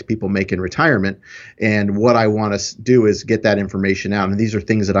 Mistakes People Make in Retirement. And what I want to do is get that information out. And these are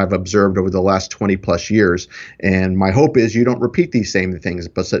things that I've observed over the last 20 plus years. And my hope is you don't repeat these same things,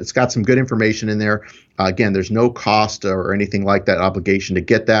 but it's got some good information in there. Again, there's no cost or anything like that obligation to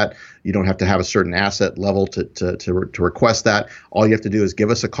get that. You don't have to have a certain asset level to request that. All you have to do is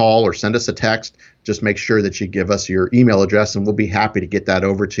give us a call or send us a text. Just make sure that you give us your email address, and we'll be happy to get that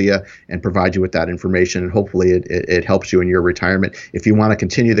over to you and provide you with that information. And hopefully it helps you in your retirement. If you want to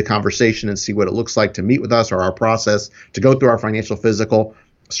continue the conversation and see what it looks like to meet with us or our process to go through our financial physical,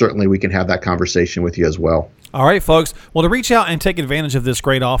 certainly we can have that conversation with you as well. All right, folks. Well, to reach out and take advantage of this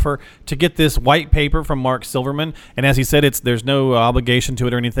great offer, to get this white paper from Mark Silverman, and as he said, there's no obligation to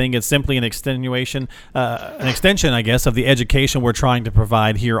it or anything. It's simply an extension, I guess, of the education we're trying to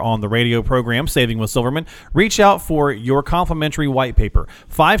provide here on the radio program, Saving with Silverman. Reach out for your complimentary white paper,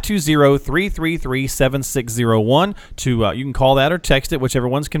 520-333-7601. You can call that or text it, whichever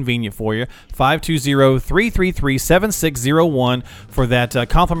one's convenient for you, 520-333-7601 for that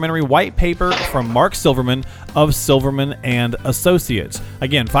complimentary white paper from Mark Silverman of Silverman and Associates.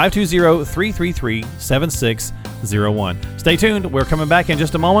 Again, 520-333-7601. Stay tuned. We're coming back in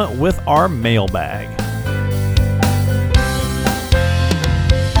just a moment with our mailbag.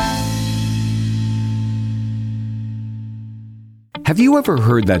 Have you ever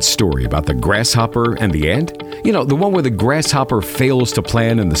heard that story about the grasshopper and the ant? The one where the grasshopper fails to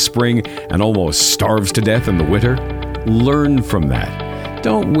plan in the spring and almost starves to death in the winter? Learn from that.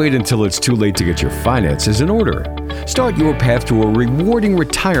 Don't wait until it's too late to get your finances in order. Start your path to a rewarding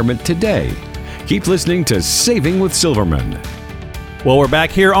retirement today. Keep listening to Saving with Silverman. Well, we're back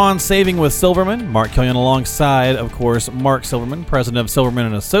here on Saving with Silverman. Mark Killian alongside, of course, Mark Silverman, president of Silverman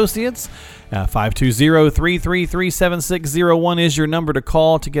and Associates. 520-333-7601 is your number to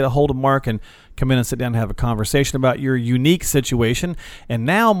call to get a hold of Mark and come in and sit down and have a conversation about your unique situation. And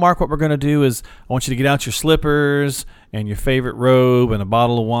now, Mark, what we're going to do is I want you to get out your slippers and your favorite robe and a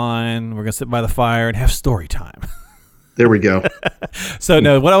bottle of wine. We're going to sit by the fire and have story time. There we go. So,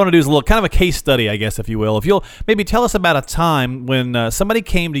 no, what I want to do is a little kind of a case study, I guess, if you will. If you'll maybe tell us about a time when somebody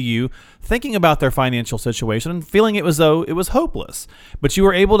came to you thinking about their financial situation and feeling it was hopeless, but you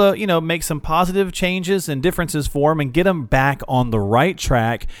were able to, make some positive changes and differences for them and get them back on the right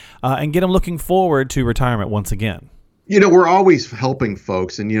track and get them looking forward to retirement once again. We're always helping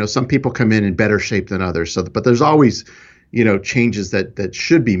folks, and some people come in better shape than others. But there's always changes that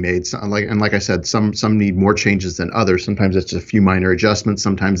should be made. So like I said, some need more changes than others. Sometimes it's just a few minor adjustments.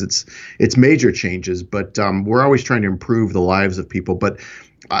 Sometimes it's major changes. But we're always trying to improve the lives of people. But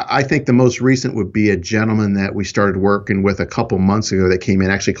I think the most recent would be a gentleman that we started working with a couple months ago that came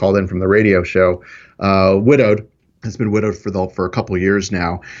in, actually called in from the radio show, widowed. Has been widowed for a couple of years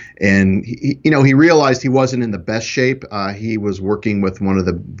now, and he realized he wasn't in the best shape. He was working with one of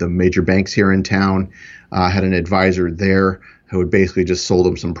the major banks here in town, had an advisor there who had basically just sold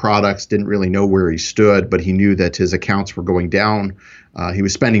him some products. Didn't really know where he stood, but he knew that his accounts were going down. He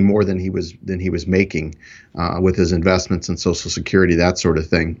was spending more than he was making with his investments and Social Security, that sort of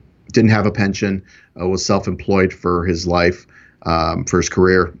thing. Didn't have a pension, was self-employed for his life, for his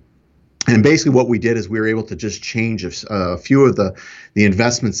career. And basically what we did is we were able to just change a few of the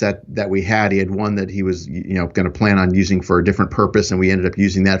investments that we had. He had one that he was going to plan on using for a different purpose, and we ended up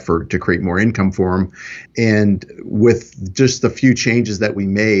using that to create more income for him. And with just the few changes that we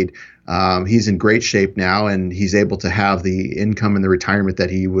made, he's in great shape now, and he's able to have the income and the retirement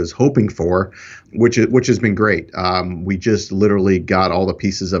that he was hoping for, which has been great. We just literally got all the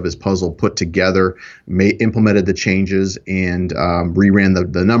pieces of his puzzle put together, implemented the changes, and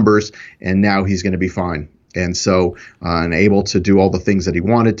reran the numbers, and now he's going to be fine. And so, and able to do all the things that he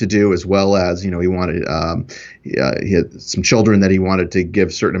wanted to do, as well as, he wanted, he had some children that he wanted to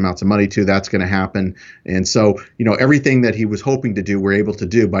give certain amounts of money to. That's going to happen. And so, everything that he was hoping to do, we're able to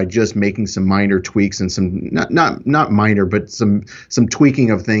do by just making some minor tweaks and some, not minor, but some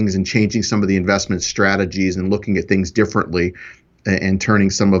tweaking of things and changing some of the investment strategies and looking at things differently, and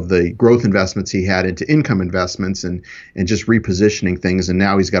turning some of the growth investments he had into income investments and just repositioning things. And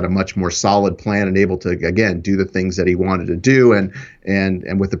now he's got a much more solid plan and able to, again, do the things that he wanted to do and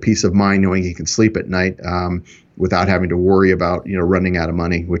with the peace of mind knowing he can sleep at night without having to worry about, running out of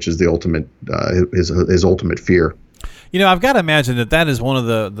money, which is the ultimate, his ultimate fear. I've got to imagine that is one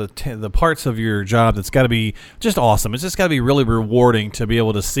of the parts of your job that's got to be just awesome. It's just got to be really rewarding to be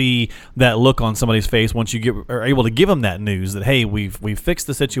able to see that look on somebody's face once you are able to give them that news that, hey, we've fixed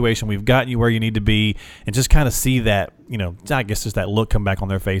the situation, we've gotten you where you need to be, and just kind of see that, I guess just that look come back on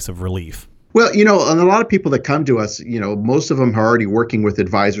their face of relief. Well, and a lot of people that come to us, most of them are already working with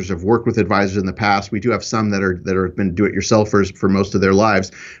advisors, have worked with advisors in the past. We do have some that are been do-it-yourselfers for most of their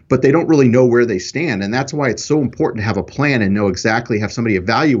lives, but they don't really know where they stand. And that's why it's so important to have a plan and know exactly, have somebody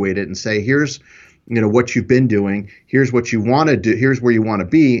evaluate it and say, here's, what you've been doing, here's what you want to do, here's where you want to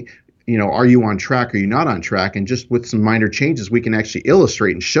be. Are you on track? Are you not on track? And just with some minor changes, we can actually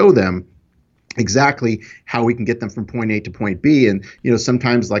illustrate and show them exactly how we can get them from point A to point B. And,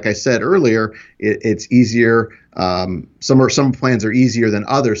 sometimes, like I said earlier, it's easier. Some plans are easier than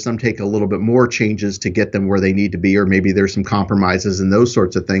others. Some take a little bit more changes to get them where they need to be, or maybe there's some compromises and those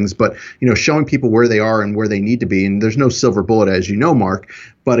sorts of things. But, showing people where they are and where they need to be. And there's no silver bullet, as you know, Mark.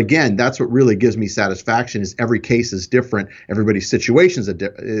 But again, that's what really gives me satisfaction is every case is different. Everybody's situation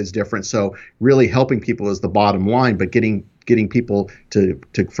is different. So really helping people is the bottom line, but getting people to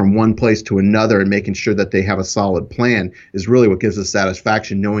from one place to another and making sure that they have a solid plan is really what gives us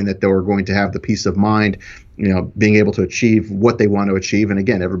satisfaction, knowing that they're going to have the peace of mind, being able to achieve what they want to achieve. And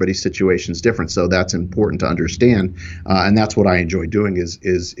again, everybody's situation is different. So that's important to understand. And that's what I enjoy doing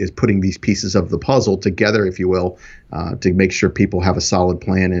is putting these pieces of the puzzle together, if you will, to make sure people have a solid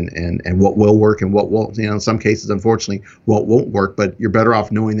plan and what will work and what won't. In some cases, unfortunately, what won't work. But you're better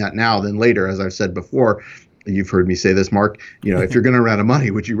off knowing that now than later, as I've said before. You've heard me say this, Mark. If you're going to run out of money,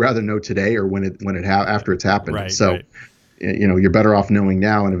 would you rather know today or after it's happened? Right, so, right. You're better off knowing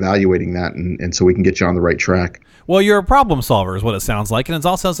now and evaluating that, and so we can get you on the right track. Well, you're a problem solver is what it sounds like, and it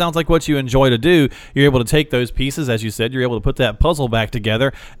also sounds like what you enjoy to do. You're able to take those pieces, as you said, you're able to put that puzzle back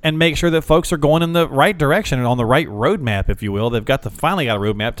together and make sure that folks are going in the right direction and on the right roadmap, if you will. They've finally got a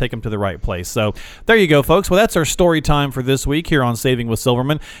roadmap, take them to the right place. So there you go, folks. Well, that's our story time for this week here on Saving with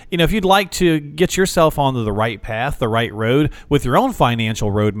Silverman. If you'd like to get yourself onto the right path, the right road with your own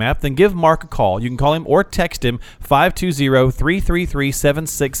financial roadmap, then give Mark a call. You can call him or text him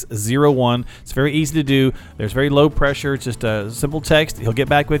 520-333-7601. It's very easy to do. There's very low pressure. It's just a simple text. He'll get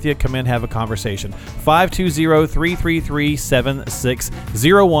back with you. Come in, have a conversation.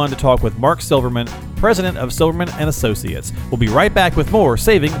 520-333-7601 to talk with Mark Silverman, president of Silverman and Associates. We'll be right back with more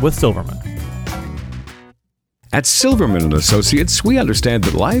Saving with Silverman. At Silverman and Associates, we understand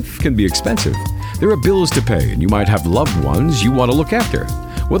that life can be expensive. There are bills to pay, and you might have loved ones you want to look after.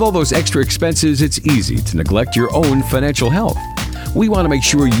 With all those extra expenses, it's easy to neglect your own financial health. We want to make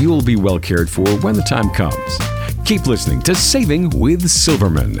sure you'll be well cared for when the time comes. Keep listening to Saving with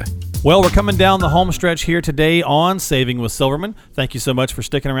Silverman. Well, we're coming down the home stretch here today on Saving with Silverman. Thank you so much for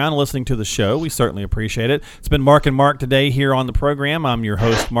sticking around and listening to the show. We certainly appreciate it. It's been Mark and Mark today here on the program. I'm your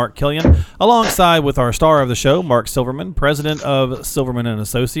host, Mark Killian, alongside with our star of the show, Mark Silverman, president of Silverman and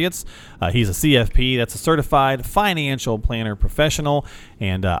Associates. He's a CFP, that's a certified financial planner professional,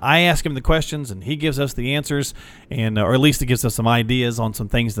 and I ask him the questions, and he gives us the answers, and or at least he gives us some ideas on some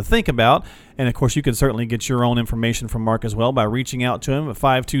things to think about. And, of course, you can certainly get your own information from Mark as well by reaching out to him at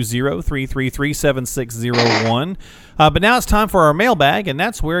 520-333-7601. But now it's time for our mailbag, and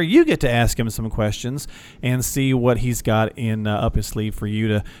that's where you get to ask him some questions and see what he's got in up his sleeve for you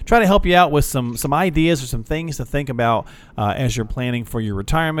to try to help you out with some ideas or some things to think about as you're planning for your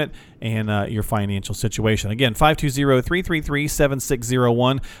retirement and your financial situation. Again,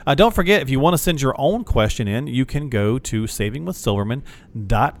 520-333-7601. Don't forget, if you want to send your own question in, you can go to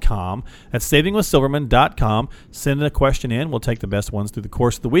savingwithsilverman.com. That's savingwithsilverman.com. Send a question in. We'll take the best ones through the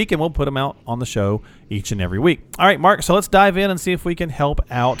course of the week, and we'll put them out on the show each and every week. All right, Mark, so let's dive in and see if we can help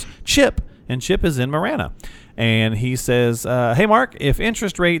out Chip. And Chip is in Marana. And he says, hey, Mark, if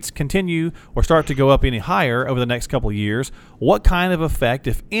interest rates continue or start to go up any higher over the next couple of years, what kind of effect,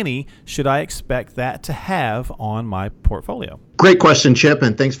 if any, should I expect that to have on my portfolio? Great question, Chip,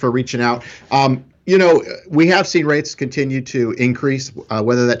 and thanks for reaching out. We have seen rates continue to increase.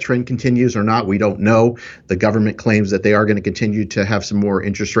 Whether that trend continues or not, we don't know. The government claims that they are going to continue to have some more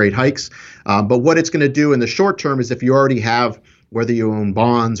interest rate hikes. But what it's going to do in the short term is if you already have, whether you own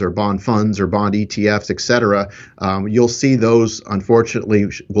bonds or bond funds or bond ETFs, et cetera, you'll see those, unfortunately,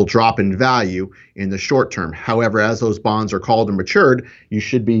 will drop in value in the short term. However, as those bonds are called and matured, you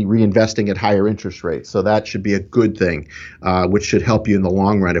should be reinvesting at higher interest rates. So that should be a good thing, which should help you in the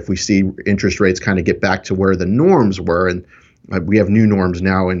long run if we see interest rates kind of get back to where the norms were. And we have new norms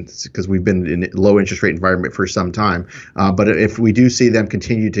now, and because we've been in a low interest rate environment for some time. But if we do see them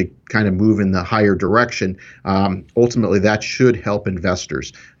continue to kind of move in the higher direction, ultimately that should help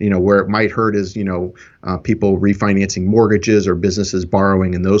investors. Where it might hurt is, people refinancing mortgages or businesses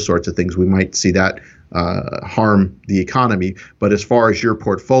borrowing and those sorts of things. We might see that harm the economy. But as far as your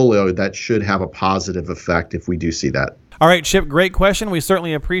portfolio, that should have a positive effect if we do see that. All right, Chip, great question. We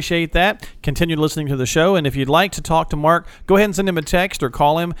certainly appreciate that. Continue listening to the show. And if you'd like to talk to Mark, go ahead and send him a text or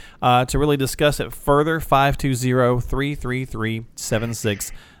call him to really discuss it further,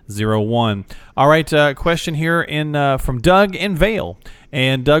 520-333-7601. All right, question here from Doug in Vail.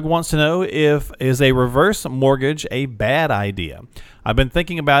 And Doug wants to know, is a reverse mortgage a bad idea? I've been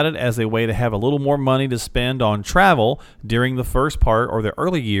thinking about it as a way to have a little more money to spend on travel during the first part or the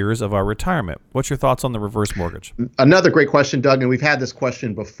early years of our retirement. What's your thoughts on the reverse mortgage? Another great question, Doug, and we've had this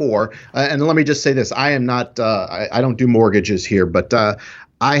question before. And let me just say this. I am not, I don't do mortgages here, but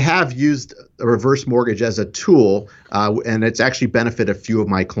I have used a reverse mortgage as a tool, and it's actually benefited a few of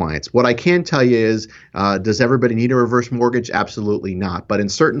my clients. What I can tell you is, does everybody need a reverse mortgage? Absolutely not. But in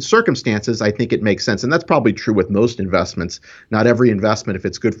certain circumstances, I think it makes sense. And that's probably true with most investments. Not every investment, if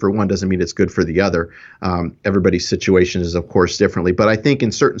it's good for one, doesn't mean it's good for the other. Everybody's situation is, of course, differently. But I think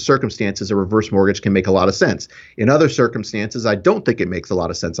in certain circumstances, a reverse mortgage can make a lot of sense. In other circumstances, I don't think it makes a lot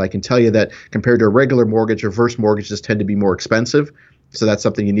of sense. I can tell you that compared to a regular mortgage, reverse mortgages tend to be more expensive. So that's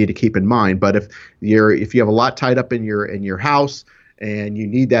something you need to keep in mind. But if you have a lot tied up in your house and you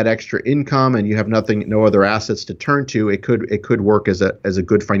need that extra income and you have no other assets to turn to, it could work as a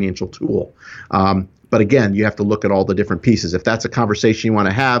good financial tool. But again, you have to look at all the different pieces. If that's a conversation you want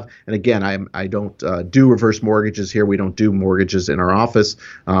to have, and again, I don't do reverse mortgages here. We don't do mortgages in our office,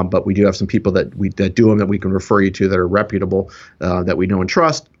 but we do have some people that do them that we can refer you to that are reputable, that we know and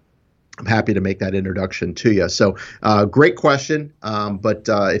trust. I'm happy to make that introduction to you. So great question. But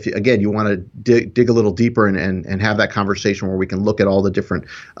if you, again, you want to dig a little deeper and have that conversation where we can look at all the different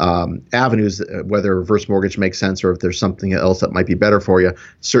avenues, whether reverse mortgage makes sense or if there's something else that might be better for you,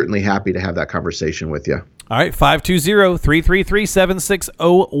 certainly happy to have that conversation with you. All right,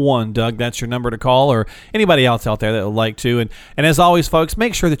 520-333-7601. Doug, that's your number to call, or anybody else out there that would like to. And as always, folks,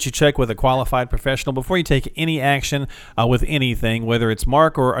 make sure that you check with a qualified professional before you take any action with anything, whether it's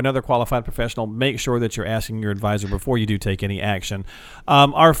Mark or another qualified professional. Make sure that you're asking your advisor before you do take any action.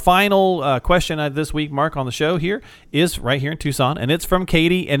 Our final question this week, Mark, on the show here is right here in Tucson, and it's from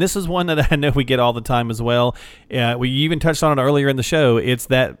Katie. And this is one that I know we get all the time as well. We even touched on it earlier in the show. It's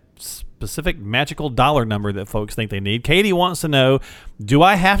that specific magical dollar number that folks think they need. Katie wants to know, do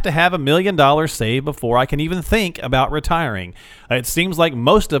I have to have $1 million saved before I can even think about retiring? It seems like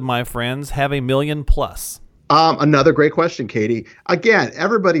most of my friends have $1 million plus. Another great question, Katie. Again,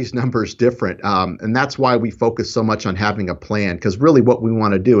 everybody's number is different. And that's why we focus so much on having a plan, because really what we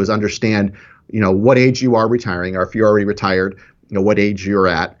want to do is understand, what age you are retiring, or if you're already retired, what age you're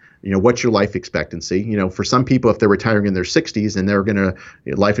at. What's your life expectancy? For some people, if they're retiring in their 60s and they're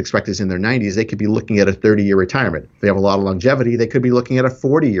life expectancy in their 90s, they could be looking at a 30-year retirement. If they have a lot of longevity, they could be looking at a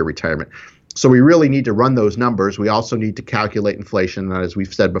 40-year retirement. So we really need to run those numbers. We also need to calculate inflation. And as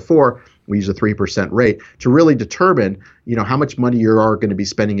we've said before, we use a 3% rate to really determine, how much money you are going to be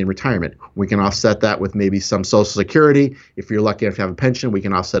spending in retirement. We can offset that with maybe some Social Security. If you're lucky enough to have a pension, we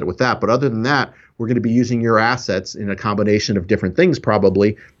can offset it with that. But other than that, we're going to be using your assets in a combination of different things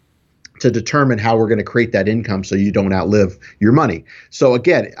probably to determine how we're going to create that income so you don't outlive your money. So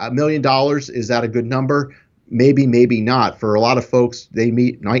again, $1 million, is that a good number? Maybe, maybe not. For a lot of folks, they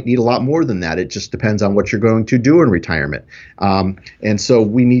might need a lot more than that. It just depends on what you're going to do in retirement. And so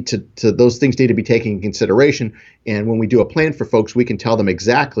we need to those things need to be taken in consideration. And when we do a plan for folks, we can tell them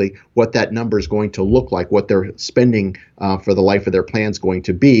exactly what that number is going to look like, what their spending for the life of their plan is going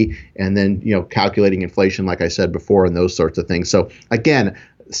to be, and then calculating inflation, like I said before, and those sorts of things. So again,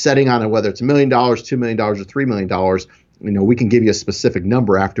 setting on whether it's $1 million, $2 million, or $3 million, we can give you a specific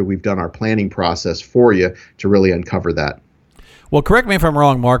number after we've done our planning process for you to really uncover that. Well, correct me if I'm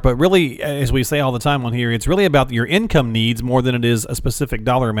wrong, Mark, but really, as we say all the time on here, it's really about your income needs more than it is a specific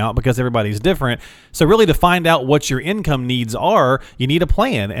dollar amount, because everybody's different. So really, to find out what your income needs are, you need a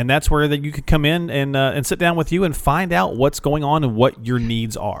plan, and that's where you could come in and sit down with you and find out what's going on and what your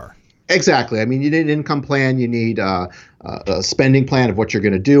needs are. Exactly. I mean, you need an income plan. You need a spending plan of what you're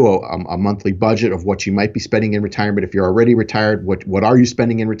going to do, a monthly budget of what you might be spending in retirement. If you're already retired, what are you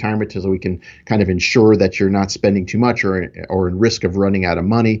spending in retirement, so we can kind of ensure that you're not spending too much or in risk of running out of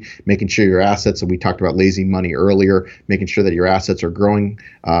money, making sure your assets, and we talked about lazy money earlier, making sure that your assets are growing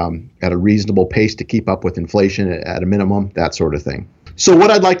at a reasonable pace to keep up with inflation at a minimum, that sort of thing. So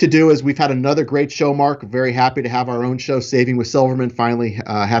what I'd like to do is, we've had another great show, Mark. Very happy to have our own show, Saving with Silverman. Finally,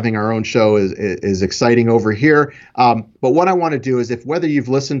 having our own show is exciting over here. But what I want to do is, if whether you've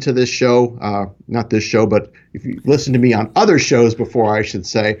listened to this show, not this show, but if you listened to me on other shows before, I should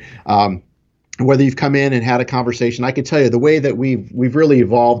say, whether you've come in and had a conversation, I can tell you the way that we've really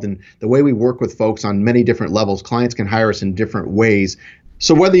evolved and the way we work with folks on many different levels. Clients can hire us in different ways.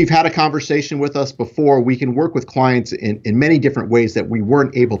 So whether you've had a conversation with us before, we can work with clients in many different ways that we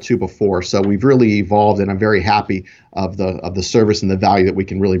weren't able to before. So we've really evolved, and I'm very happy of the service and the value that we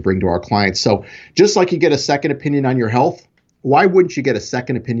can really bring to our clients. So just like you get a second opinion on your health, why wouldn't you get a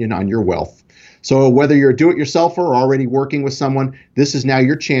second opinion on your wealth? So whether you're a do-it-yourselfer or already working with someone, this is now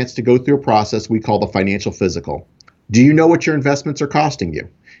your chance to go through a process we call the financial physical. Do you know what your investments are costing you?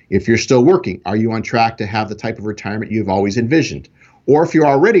 If you're still working, are you on track to have the type of retirement you've always envisioned? Or if you're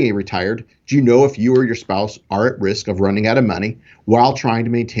already retired, do you know if you or your spouse are at risk of running out of money while trying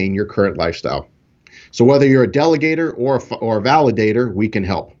to maintain your current lifestyle? So whether you're a delegator or a validator, we can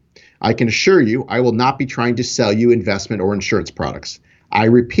help. I can assure you, I will not be trying to sell you investment or insurance products. I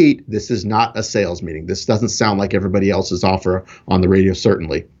repeat, this is not a sales meeting. This doesn't sound like everybody else's offer on the radio,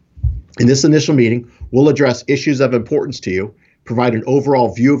 certainly. In this initial meeting, we'll address issues of importance to you, provide an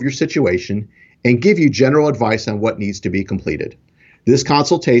overall view of your situation, and give you general advice on what needs to be completed. This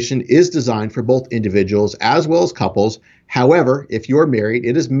consultation is designed for both individuals as well as couples. However, if you're married,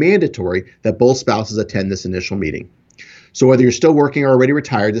 it is mandatory that both spouses attend this initial meeting. So whether you're still working or already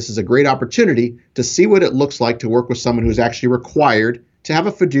retired, this is a great opportunity to see what it looks like to work with someone who's actually required to have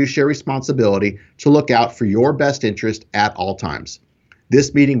a fiduciary responsibility to look out for your best interest at all times.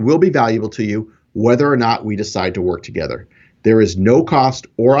 This meeting will be valuable to you whether or not we decide to work together. There is no cost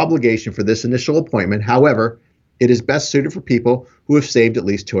or obligation for this initial appointment. However, it is best suited for people who have saved at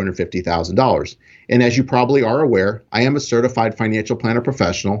least $250,000. And as you probably are aware, I am a certified financial planner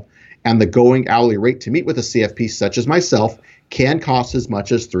professional, And the going hourly rate to meet with a CFP such as myself can cost as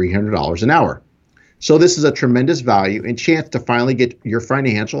much as $300 an hour. So this is a tremendous value and chance to finally get your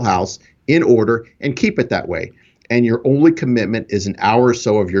financial house in order and keep it that way. And your only commitment is an hour or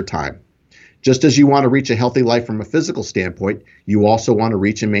so of your time. Just as you want to reach a healthy life from a physical standpoint, you also want to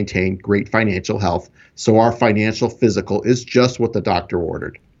reach and maintain great financial health. So our financial physical is just what the doctor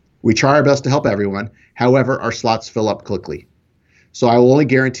ordered. We try our best to help everyone. However, our slots fill up quickly. So I will only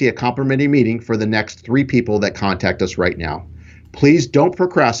guarantee a complimentary meeting for the next 3 people that contact us right now. Please don't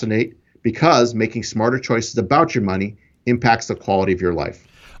procrastinate, because making smarter choices about your money impacts the quality of your life.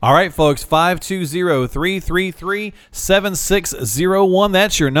 All right, folks, 520-333-7601.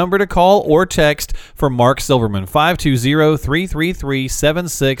 That's your number to call or text for Mark Silverman,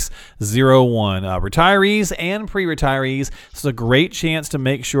 520-333-7601. Retirees and pre-retirees, this is a great chance to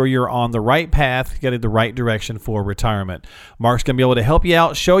make sure you're on the right path, getting the right direction for retirement. Mark's going to be able to help you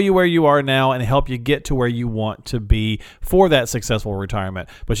out, show you where you are now, and help you get to where you want to be for that successful retirement.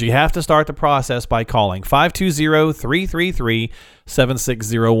 But you have to start the process by calling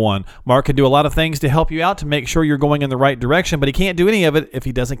 520-333-7601. Mark can do a lot of things to help you out to make sure you're going in the right direction, but he can't do any of it if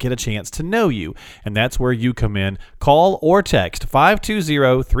he doesn't get a chance to know you. And that's where you come in. Call or text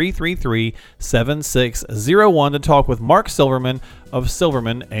 520-333-7601 to talk with Mark Silverman of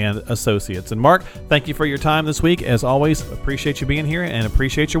Silverman and Associates. And Mark, thank you for your time this week. As always, appreciate you being here and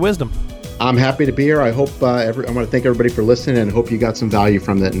appreciate your wisdom. I'm happy to be here. I hope I want to thank everybody for listening and hope you got some value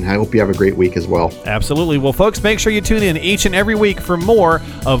from it. And I hope you have a great week as well. Absolutely. Well, folks, make sure you tune in each and every week for more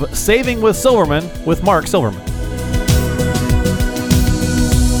of Saving with Silverman with Mark Silverman.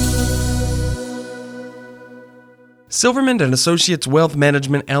 Silverman & Associates Wealth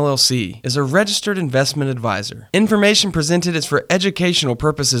Management, LLC is a registered investment advisor. Information presented is for educational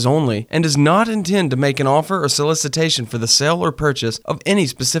purposes only and does not intend to make an offer or solicitation for the sale or purchase of any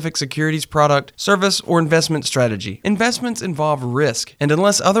specific securities, product, service, or investment strategy. Investments involve risk and,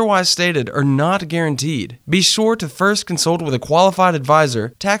 unless otherwise stated, are not guaranteed. Be sure to first consult with a qualified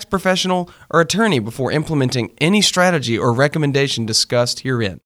advisor, tax professional, or attorney before implementing any strategy or recommendation discussed herein.